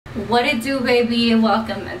What it do, baby?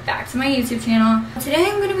 Welcome back to my YouTube channel. Today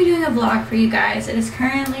I'm going to be doing a vlog for you guys. It is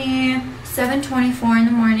currently 7:24 in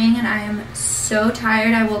the morning and I am so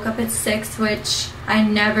tired. I woke up at 6, which I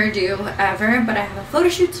never do ever, but I have a photo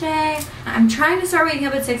shoot today. I'm trying to start waking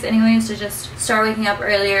up at 6 anyways, to just start waking up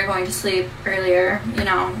earlier, going to sleep earlier, you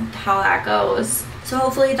know how that goes. So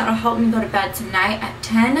hopefully that'll help me go to bed tonight at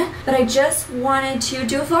 10. But I just wanted to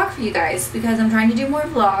do a vlog for you guys because I'm trying to do more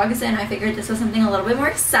vlogs and I figured this was something a little bit more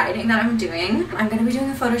exciting that I'm doing. I'm going to be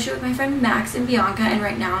doing a photo shoot with my friend Max and Bianca, and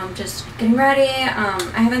right now I'm just getting ready.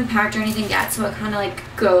 I haven't packed or anything yet, so I'll kind of like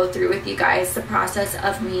go through with you guys the process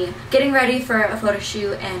of me getting ready for a photo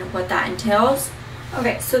shoot and what that entails.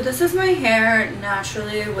 Okay, so this is my hair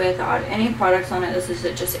naturally without any products on it. This is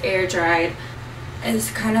just air dried. It's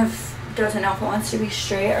kind of doesn't know if it wants to be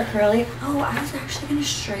straight or curly. Oh, I was actually gonna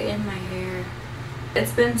straighten my hair.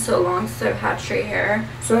 It's been so long since I've had straight hair,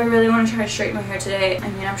 so I really want to try to straighten my hair today. I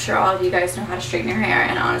mean, I'm sure all of you guys know how to straighten your hair,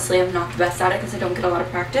 and honestly I'm not the best at it because I don't get a lot of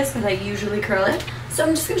practice because I usually curl it. So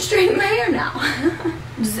I'm just gonna straighten my hair now.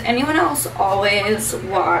 Does anyone else always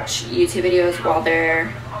watch YouTube videos while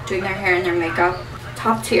they're doing their hair and their makeup?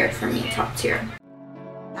 Top tier for me, top tier.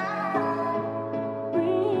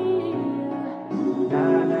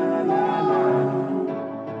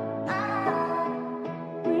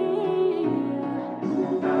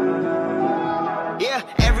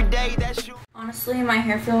 Honestly, my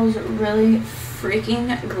hair feels really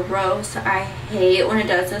freaking gross. I hate when it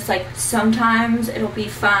does this. Like, sometimes it'll be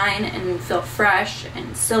fine and feel fresh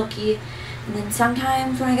and silky, and then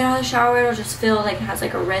sometimes when I get out of the shower it'll just feel like it has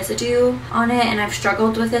like a residue on it, and I've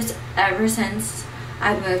struggled with this ever since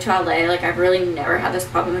I've moved to LA. Like, I've really never had this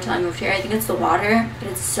problem until I moved here. I think it's the water, but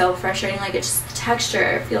it's so frustrating. Like, it's just the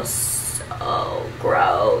texture feels so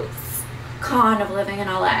gross. Con of living in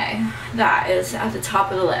LA. That is at the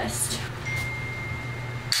top of the list.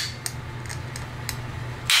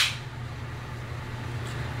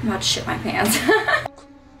 I'm about to shit my pants.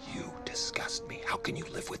 You disgust me. How can you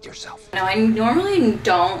live with yourself? No, I normally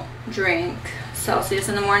don't drink Celsius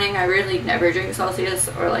in the morning. I really never drink Celsius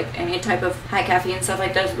or like any type of high caffeine stuff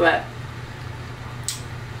like this, but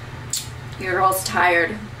your girl's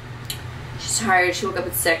tired. She's tired. She woke up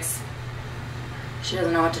at 6. She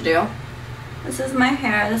doesn't know what to do. This is my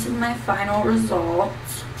hair. This is my final result.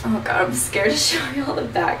 Oh god, I'm scared to show you all the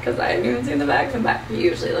back because I haven't even seen the back. The back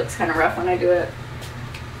usually looks kind of rough when I do it.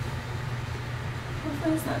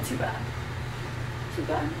 It's not too bad. Too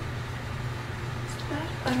bad? It's too bad?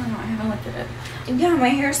 I don't know, I haven't looked at it. And yeah, my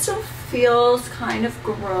hair still feels kind of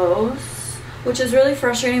gross, which is really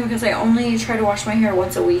frustrating because I only try to wash my hair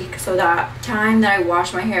once a week, so that time that I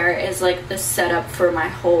wash my hair is like the setup for my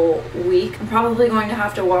whole week. I'm probably going to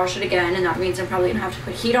have to wash it again, and that means I'm probably gonna have to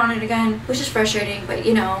put heat on it again, which is frustrating, but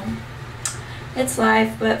you know, it's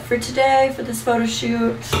life. But for today, for this photo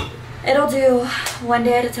shoot, it'll do one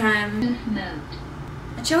day at a time. Mode.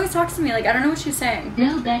 And she always talks to me like I don't know what she's saying.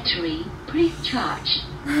 No battery, please charge.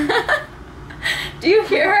 Do you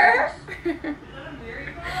hear her?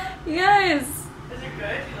 Yes. Is it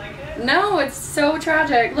good? You like it? No, it's so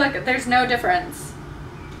tragic. Look, there's no difference.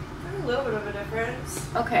 There's a little bit of a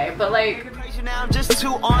difference. Okay, but like, now I'm just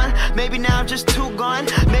too on, maybe now I'm just too gone,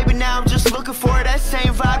 maybe now I'm just looking for that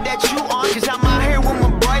same vibe that you on, cause I'm out here with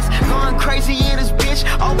my boys, going crazy in this bitch,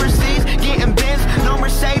 overseas, getting Benz, no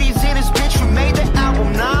Mercedes in this bitch, we made the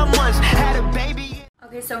album 9 months, had a baby.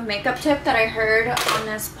 okay, so makeup tip that I heard on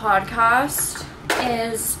this podcast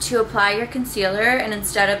is to apply your concealer and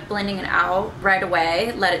instead of blending it out right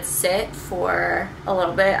away, let it sit for a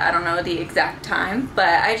little bit. I don't know the exact time,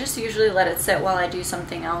 but I just usually let it sit while I do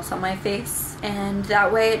something else on my face, and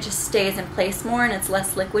that way it just stays in place more and it's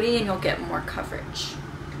less liquidy and you'll get more coverage.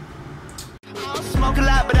 I don't smoke a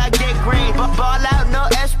lot, but I get green. But ball out, no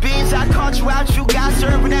SBs. I caught you out, you got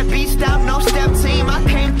served with that beast out, no step team. I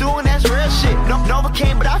came through and that's real shit. No, Nova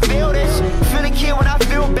came, but I feel this. Feeling kid when I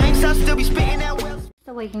feel banks, I still be spitting that will.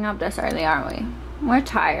 So waking up this early, aren't we? We're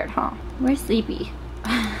tired, huh? We're sleepy.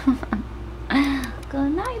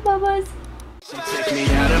 Good night, bubas. She took me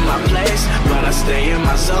out of my place, but I stay in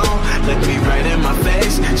my zone. Look me right in my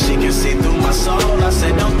face, she can see through my soul. I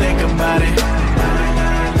said don't think about it,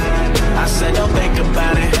 I said don't think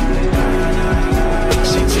about it.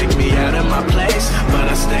 She took me out of my place, but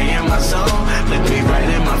I stay in my zone. Look me right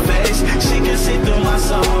in my face, she can see through my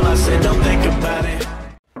soul. I said don't think about it.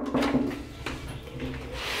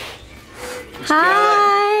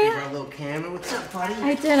 Hi. You brought a little camera. What's up, buddy?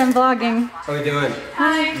 I did, I'm vlogging. How we doing?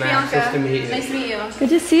 Hi, Max, nice to meet you. Nice to meet you. Good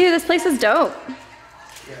to see you. This place is dope.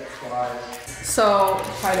 Yeah, it's wise. So,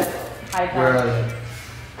 try to hide Where that. are they?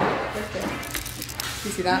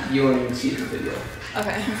 You see that? You won't even see the video.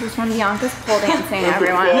 Okay. This is from Bianca's pole dancing,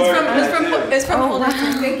 everyone. It's from Oh, wow.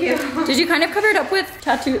 Thank you. Did you kind of cover it up with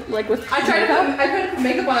tattoo, like with I tried to put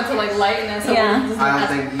makeup on it to like lighten it. So Yeah. I don't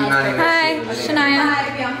think you're not even. Hi, Shania.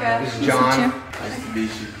 Hi, Bianca. This is John. Nice to meet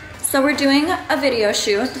you. So we're doing a video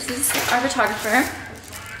shoot. This is our photographer,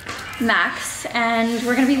 Max, and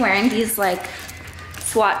we're gonna be wearing these like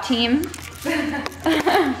SWAT team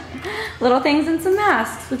little things and some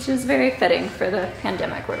masks, which is very fitting for the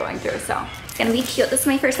pandemic we're going through. So it's gonna be cute. This is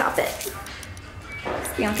my first outfit.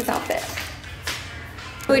 It's Bianca's outfit.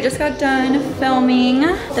 We just got done filming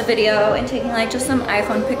the video and taking like just some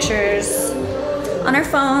iPhone pictures on our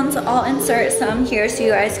phones. I'll insert some here so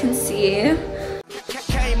you guys can see.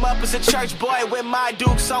 Came up as a church boy with my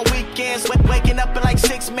dukes on weekends. Waking up at like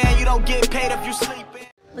 6, man, you don't get paid if you sleeping.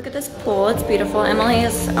 Look at this pool, it's beautiful. Emily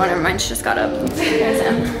is, oh never mind, she just got up. There's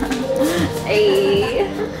Em. Hey,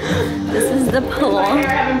 this is the pool. My hair,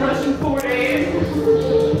 I haven't brushed in 4 days.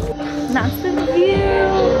 That's the view.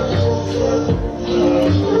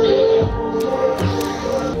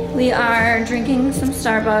 We are drinking some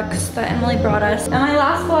Starbucks that Emily brought us. And my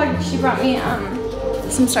last vlog, she brought me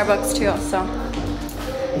some Starbucks too, so.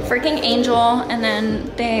 Freaking angel, and then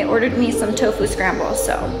they ordered me some tofu scramble,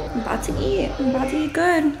 so I'm about to eat. I'm about to eat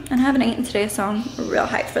good. And I haven't eaten today, so I'm real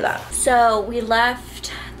hyped for that. So we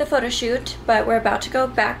left the photo shoot, but we're about to go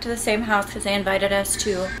back to the same house because they invited us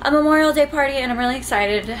to a Memorial Day party, and I'm really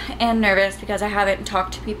excited and nervous because I haven't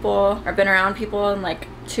talked to people or been around people in like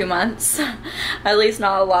 2 months. At least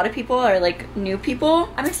not a lot of people or like new people.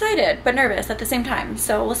 I'm excited but nervous at the same time,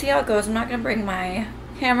 so we'll see how it goes. I'm not gonna bring my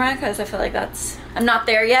camera because I feel like I'm not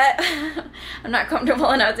there yet. I'm not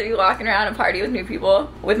comfortable enough to be walking around a party with new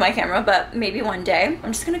people with my camera, but maybe one day.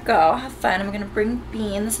 I'm just gonna go have fun. I'm gonna bring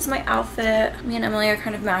Bean. This is my outfit. Me and Emily are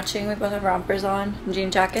kind of matching. We both have rompers on and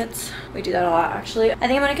jean jackets. We do that a lot actually. I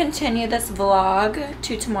think I'm gonna continue this vlog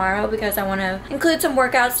to tomorrow because I want to include some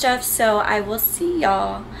workout stuff, so I will see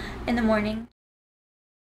y'all in the morning.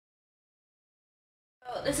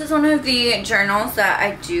 This is one of the journals that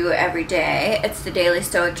I do every day. It's the Daily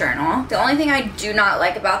Stoic Journal. The only thing I do not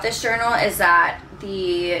like about this journal is that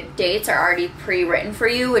the dates are already pre-written for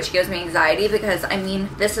you, which gives me anxiety because I mean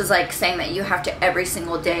this is like saying that you have to every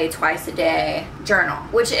single day, twice a day journal,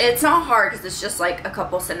 which it's not hard because it's just like a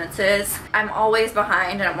couple sentences. I'm always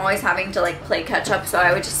behind and I'm always having to like play catch up, so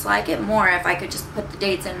I would just like it more if I could just put the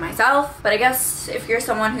dates in myself. But I guess if you're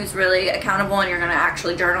someone who's really accountable and you're gonna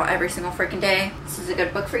actually journal every single freaking day, this is a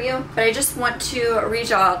good book for you. But I just want to read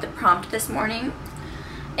y'all the prompt this morning.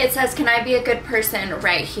 It says, can I be a good person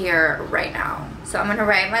right here, right now? So I'm gonna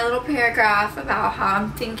write my little paragraph about how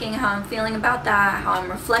I'm thinking, how I'm feeling about that, how I'm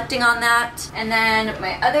reflecting on that. And then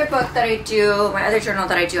my other book that I do, my other journal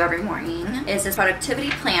that I do every morning is this productivity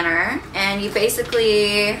planner. And you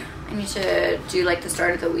basically, I need to do like the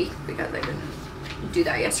start of the week because I didn't do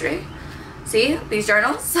that yesterday. See, these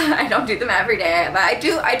journals, I don't do them every day, but I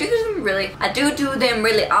do do them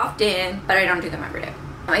really often, but I don't do them every day.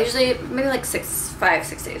 I usually, maybe like 5,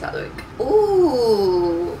 6 days out of the week.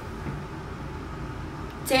 Ooh.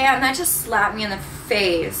 Damn, that just slapped me in the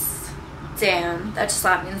face. Damn, that just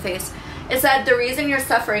slapped me in the face. It said, the reason you're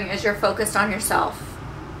suffering is you're focused on yourself.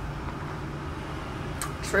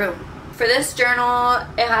 True. For this journal,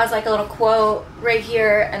 it has like a little quote right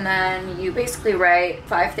here, and then you basically write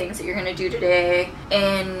 5 things that you're gonna do today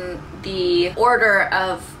in the order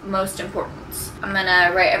of most importance. I'm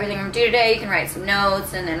gonna write everything I'm gonna do today. You can write some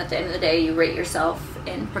notes, and then at the end of the day, you rate yourself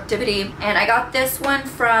in productivity. And I got this one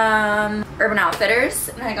from Urban Outfitters,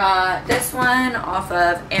 and I got this one off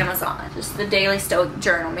of Amazon. Just the Daily Stoic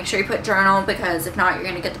Journal. Make sure you put journal, because if not, you're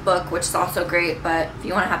gonna get the book, which is also great, but if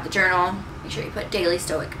you wanna have the journal, make sure you put Daily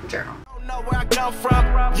Stoic Journal. Know where I come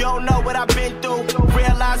from, you don't know what I've been through.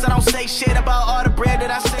 Realize I don't say shit about all the bread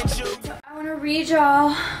that I sent you. I want to read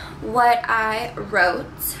y'all what I wrote.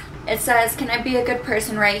 It says, can I be a good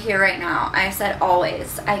person right here, right now? I said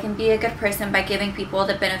always. I can be a good person by giving people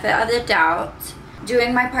the benefit of the doubt,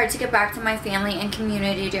 doing my part to get back to my family and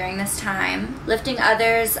community during this time, lifting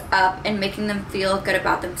others up and making them feel good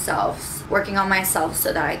about themselves, working on myself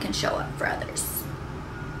so that I can show up for others.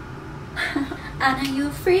 I know you're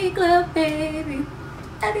a freak, little baby.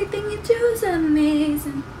 Everything you do is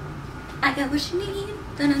amazing. I got what you need.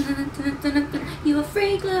 Dun, dun, dun, dun, dun, dun. You a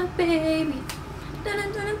freak, little baby.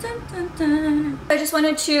 I just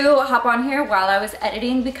wanted to hop on here while I was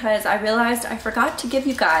editing because I realized I forgot to give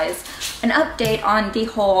you guys an update on the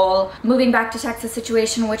whole moving back to Texas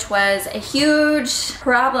situation, which was a huge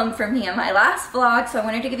problem for me in my last vlog. So I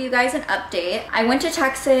wanted to give you guys an update. I went to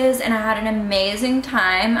Texas and I had an amazing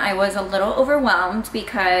time. I was a little overwhelmed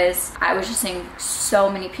because I was just seeing so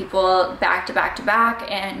many people back to back to back,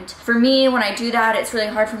 and for me, when I do that, it's really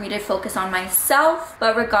hard for me to focus on myself.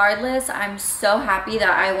 But regardless, I'm so happy that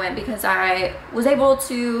I went because I was able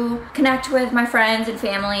to connect with my friends and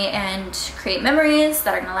family and create memories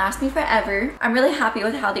that are gonna last me forever. I'm really happy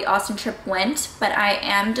with how the Austin trip went, but I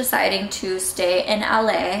am deciding to stay in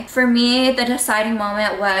LA. For me, the deciding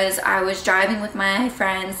moment was I was driving with my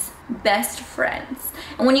friends, best friends.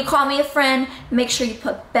 And when you call me a friend, make sure you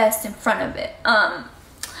put best in front of it.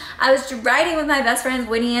 I was riding with my best friends,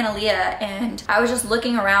 Whitney and Aaliyah, and I was just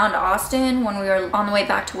looking around Austin when we were on the way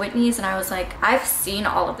back to Whitney's, and I was like, I've seen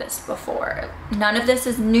all of this before. None of this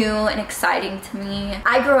is new and exciting to me.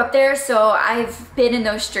 I grew up there, so I've been in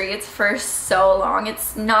those streets for so long.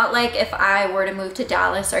 It's not like if I were to move to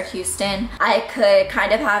Dallas or Houston, I could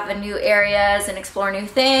kind of have new areas and explore new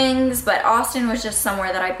things, but Austin was just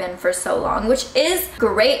somewhere that I've been for so long, which is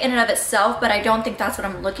great in and of itself, but I don't think that's what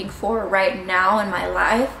I'm looking for right now in my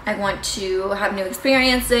life. I want to have new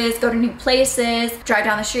experiences, go to new places, drive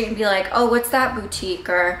down the street and be like, oh, what's that boutique?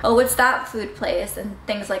 Or, oh, what's that food place? And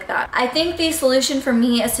things like that. I think the solution for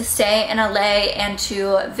me is to stay in LA and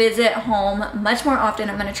to visit home much more often.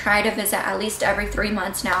 I'm gonna try to visit at least every 3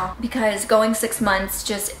 months now, because going 6 months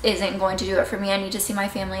just isn't going to do it for me. I need to see my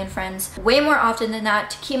family and friends way more often than that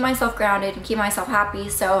to keep myself grounded and keep myself happy.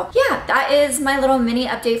 So yeah, that is my little mini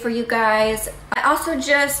update for you guys. I also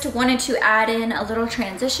just wanted to add in a little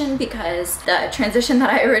transition because the transition that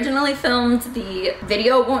I originally filmed, the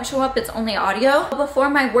video won't show up, it's only audio. Before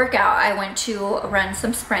my workout, I went to run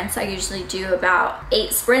some sprints. I usually do about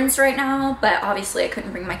 8 sprints right now, but obviously I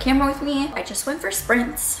couldn't bring my camera with me. I just went for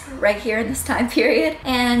sprints right here in this time period,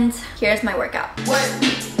 and here's my workout. What?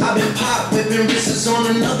 I've been pop whipping wrists on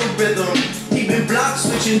another rhythm. He been block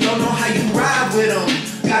switching, don't know how you ride with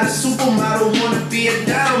him. Got a supermodel, wanna be a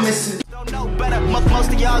down missing. No better,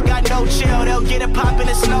 most of y'all got no chill. They'll get it poppin'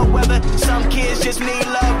 in snow weather. Some kids just need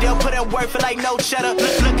love, they'll put in work for like no cheddar.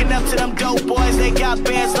 Looking up to them dope boys, they got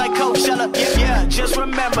bands like Coachella. Yeah, just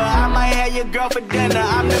remember, I might have your girl for dinner.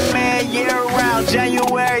 I'm the man year round,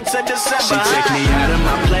 January to December. She take me out of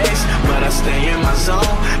my place, but I stay in my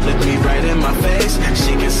zone. Look me right in my face,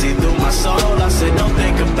 she can see through my soul. I said don't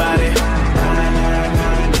think about it,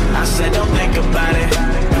 I said don't think about it.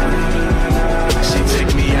 She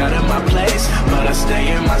took me out of my place, but I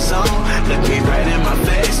stay in my zone. Look me right in my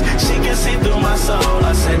face, she can see through my soul.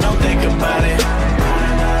 I said don't think about it,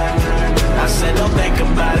 I said don't think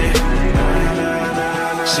about it.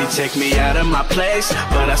 She take me out of my place,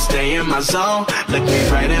 but I stay in my zone. Look me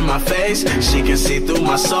right in my face, she can see through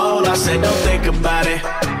my soul. I said don't think about it,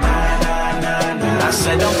 I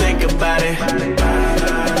said don't think about it.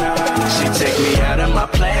 She take me out of my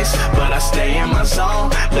place, but I stay in my zone.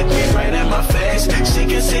 Look me right in my face, she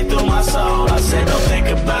can see through my soul. I said don't think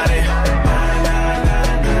about it,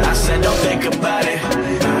 I said don't think about it.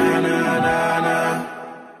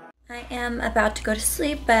 I am about to go to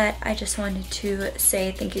sleep, but I just wanted to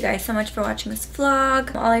say thank you guys so much for watching this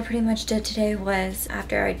vlog. All I pretty much did today was,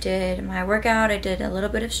 after I did my workout, I did a little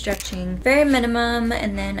bit of stretching, very minimum,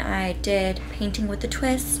 and then I did painting with a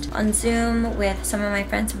twist on Zoom with some of my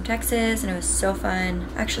friends from Texas, and it was so fun.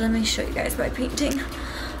 Actually, let me show you guys my painting.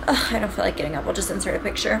 I don't feel like getting up, I'll just insert a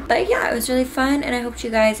picture. But yeah, it was really fun, and I hope you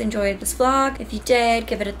guys enjoyed this vlog. If you did,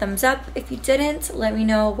 give it a thumbs up. If you didn't, let me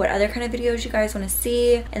know what other kind of videos you guys want to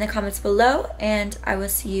see in the comments below, and I will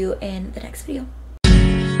see you in the next video.